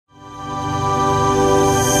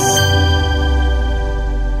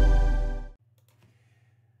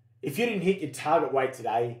you didn't hit your target weight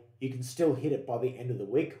today, you can still hit it by the end of the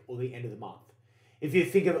week or the end of the month. If you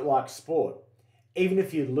think of it like sport, even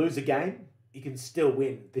if you lose a game, you can still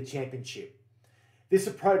win the championship. This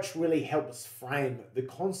approach really helps frame the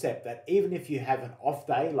concept that even if you have an off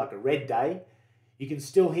day, like a red day, you can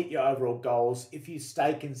still hit your overall goals if you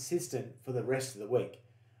stay consistent for the rest of the week.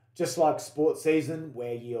 Just like sports season,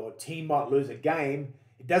 where your team might lose a game,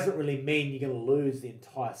 it doesn't really mean you're going to lose the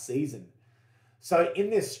entire season. So in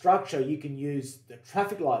this structure, you can use the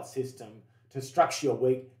traffic light system to structure your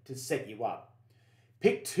week to set you up.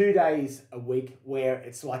 Pick 2 days a week where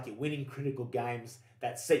it's like you're winning critical games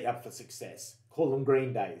that set you up for success. Call them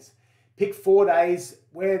green days. Pick 4 days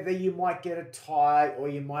where you might get a tie, or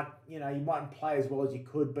you mightn't play as well as you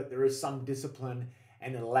could, but there is some discipline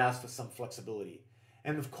and it allows for some flexibility.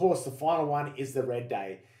 And of course, the final one is the red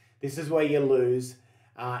day. This is where you lose.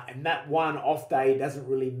 And that one off day doesn't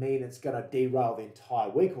really mean it's going to derail the entire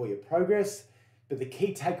week or your progress. But the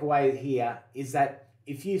key takeaway here is that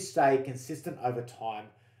if you stay consistent over time,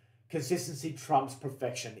 consistency trumps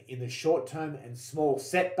perfection in the short term, and small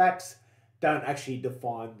setbacks don't actually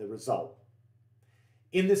define the result.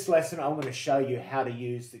 In this lesson, I'm going to show you how to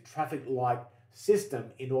use the traffic light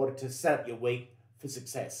system in order to set up your week for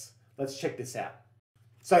success. Let's check this out.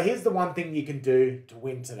 So here's the one thing you can do to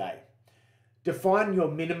win today. Define your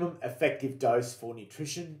minimum effective dose for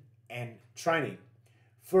nutrition and training.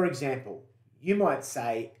 For example, you might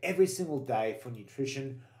say every single day for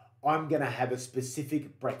nutrition, I'm going to have a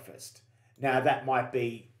specific breakfast. Now that might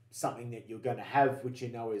be something that you're going to have, which you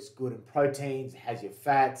know is good in proteins, has your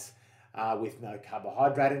fats, with no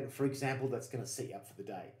carbohydrate in it, for example, that's going to set you up for the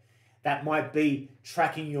day. That might be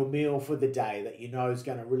tracking your meal for the day that you know is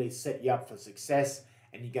going to really set you up for success,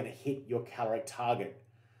 and you're going to hit your calorie target.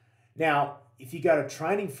 Now, if you go to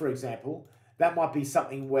training, for example, that might be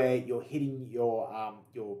something where you're hitting your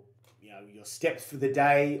steps for the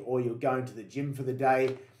day, or you're going to the gym for the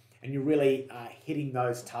day, and you're really hitting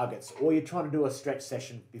those targets, or you're trying to do a stretch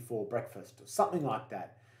session before breakfast or something like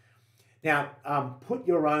that. Now, put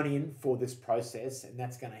your own in for this process, and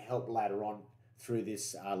that's going to help later on through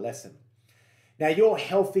this lesson. Now, your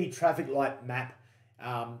healthy traffic light map,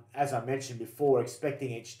 as I mentioned before,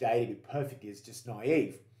 expecting each day to be perfect is just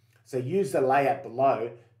naive. So use the layout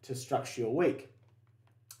below to structure your week.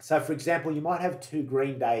 So for example, you might have 2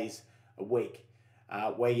 green days a week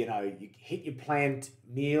where you hit your planned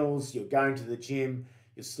meals, you're going to the gym,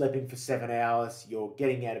 you're sleeping for 7 hours, you're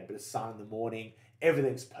getting out a bit of sun in the morning,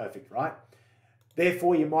 everything's perfect, right?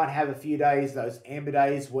 Therefore, you might have a few days, those amber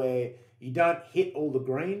days, where you don't hit all the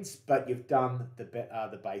greens, but you've done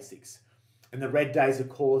the basics. And the red days, of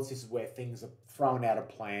course, this is where things are thrown out of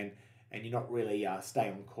plan and you're not really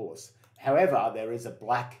staying on course. However, there is a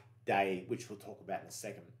black day, which we'll talk about in a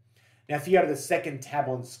second. Now, if you go to the second tab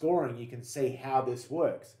on scoring, you can see how this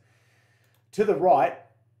works. To the right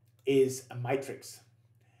is a matrix.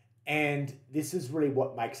 And this is really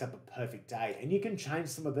what makes up a perfect day. And you can change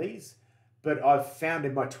some of these, but I've found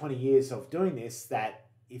in my 20 years of doing this that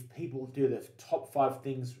if people do the top 5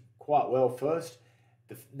 things quite well first,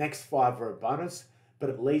 the next 5 are a bonus, but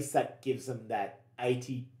at least that gives them that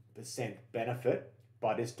 80% benefit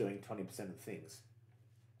by just doing 20% of things.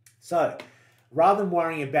 So rather than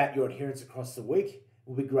worrying about your adherence across the week,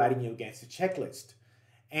 we'll be grading you against a checklist.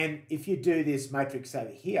 And if you do this matrix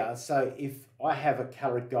over here, so if I have a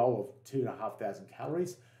calorie goal of 2,500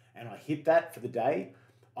 calories and I hit that for the day,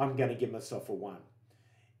 I'm going to give myself a 1.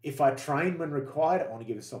 If I train when required, I want to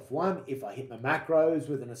give myself 1. If I hit my macros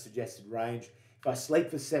within a suggested range, if I sleep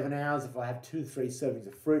for 7 hours, if I have 2 to 3 servings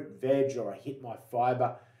of fruit and veg, or I hit my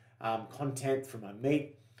fiber content from my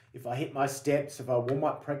meat, if I hit my steps, if I warm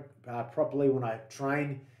up properly when I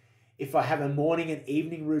train, if I have a morning and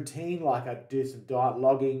evening routine, like I do some diet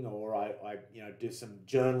logging, or I do some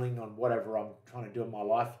journaling on whatever I'm trying to do in my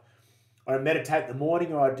life, or I meditate in the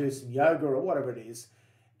morning, or I do some yoga or whatever it is,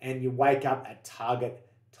 and you wake up at target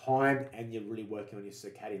time and you're really working on your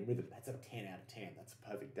circadian rhythm, that's a 10 out of 10. That's a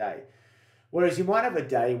perfect day. Whereas you might have a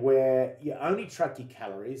day where you only track your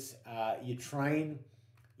calories, you train,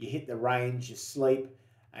 you hit the range, you sleep,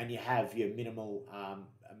 and you have your minimal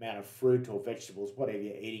amount of fruit or vegetables, whatever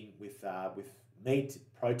you're eating with meat,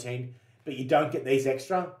 protein, but you don't get these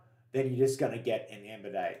extra, then you're just going to get an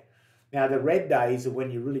amber day. Now, the red days are when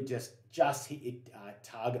you really just hit your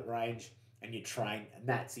target range and you train, and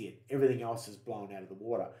that's it. Everything else is blown out of the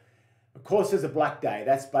water. Of course, there's a black day.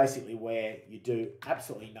 That's basically where you do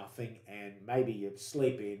absolutely nothing, and maybe you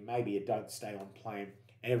sleep in, maybe you don't stay on plan,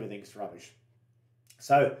 and everything's rubbish.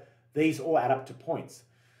 So these all add up to points.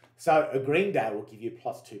 So a green day will give you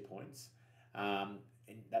 +2 points, and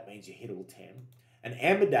that means you hit all 10. An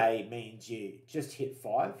amber day means you just hit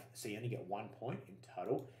 5, so you only get 1 point in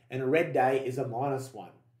total. And a red day is a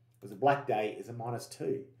 -1, because a black day is a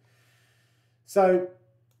 -2. So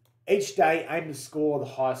each day aim to score the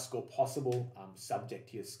highest score possible, subject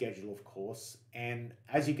to your schedule, of course. And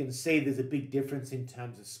as you can see, there's a big difference in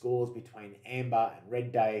terms of scores between amber and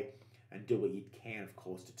red day, and do what you can, of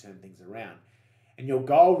course, to turn things around. And your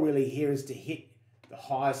goal really here is to hit the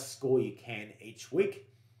highest score you can each week,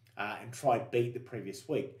 and try to beat the previous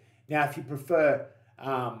week. Now, if you prefer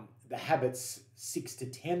the habits 6 to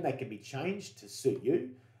 10, they can be changed to suit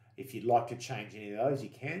you. If you'd like to change any of those, you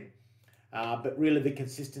can. But really, the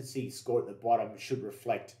consistency score at the bottom should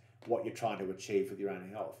reflect what you're trying to achieve with your own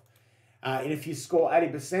health. And if you score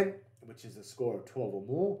 80%, which is a score of 12 or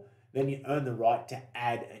more, then you earn the right to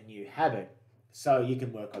add a new habit. So you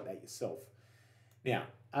can work on that yourself. Now,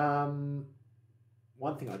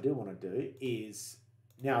 one thing I do want to do is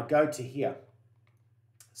now go to here.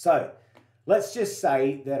 So let's just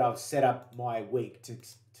say that I've set up my week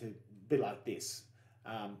to be like this.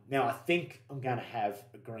 Now I think I'm going to have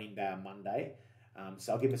a green day on Monday.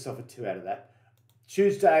 So I'll give myself a 2 out of that.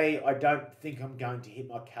 Tuesday, I don't think I'm going to hit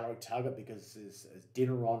my calorie target because there's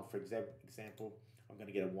dinner on, for example. I'm going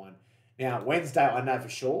to get a 1. Now, Wednesday, I know for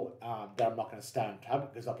sure that I'm not going to stay on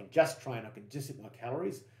target because I can just train, I can just hit my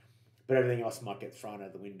calories, but everything else might get thrown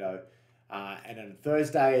out the window. And on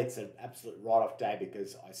Thursday, it's an absolute write-off day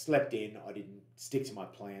because I slept in, I didn't stick to my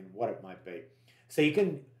plan, what it might be. So you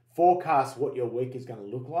can forecast what your week is going to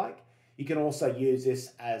look like. You can also use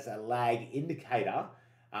this as a lag indicator,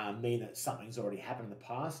 mean that something's already happened in the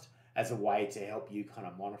past, as a way to help you kind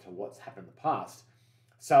of monitor what's happened in the past.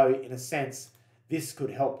 So in a sense, this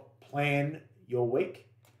could help plan your week,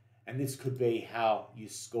 and this could be how you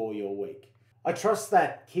score your week. I trust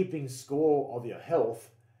that keeping score of your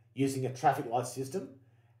health using a traffic light system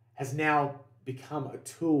has now become a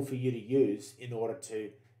tool for you to use in order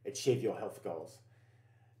to achieve your health goals.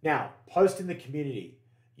 Now, post in the community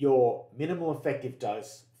your minimal effective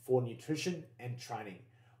dose for nutrition and training.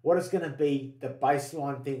 What is going to be the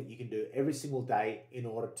baseline thing that you can do every single day in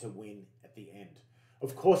order to win at the end?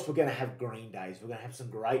 Of course, we're going to have green days. We're going to have some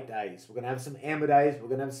great days. We're going to have some amber days. We're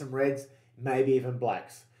going to have some reds, maybe even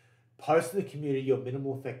blacks. Post in the community your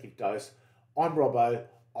minimal effective dose. I'm Robbo.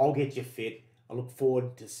 I'll get you fit. I look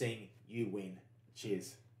forward to seeing you win.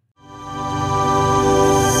 Cheers.